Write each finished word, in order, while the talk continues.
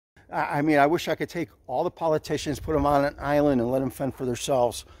I mean, I wish I could take all the politicians, put them on an island, and let them fend for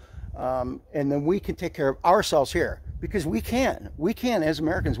themselves, and then we can take care of ourselves here, because we can. We can, as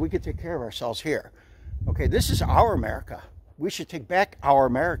Americans, we can take care of ourselves here. Okay, this is our America. We should take back our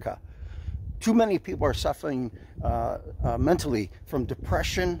America. Too many people are suffering mentally from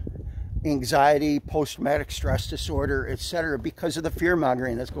depression, anxiety, post-traumatic stress disorder, etc., because of the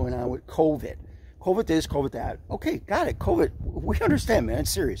fear-mongering that's going on with COVID. COVID this, COVID that. Okay, got it. COVID, we understand, man. It's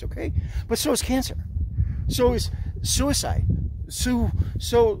serious, okay? But so is cancer. So is suicide. So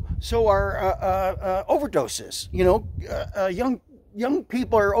are overdoses. You know, young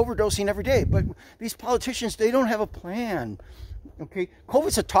people are overdosing every day. But these politicians, they don't have a plan. Okay,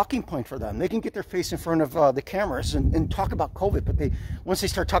 COVID's a talking point for them. They can get their face in front of the cameras and talk about COVID, but once they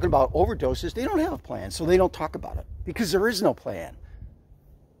start talking about overdoses, they don't have a plan, so they don't talk about it because there is no plan.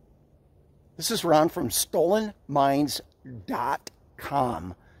 This is Ron from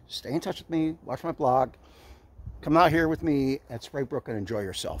StolenMinds.com. Stay in touch with me, watch my blog, come out here with me at Spraybrook and enjoy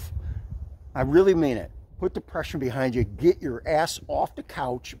yourself. I really mean it. Put depression behind you, get your ass off the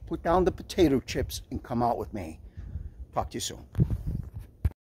couch, put down the potato chips, and come out with me. Talk to you soon.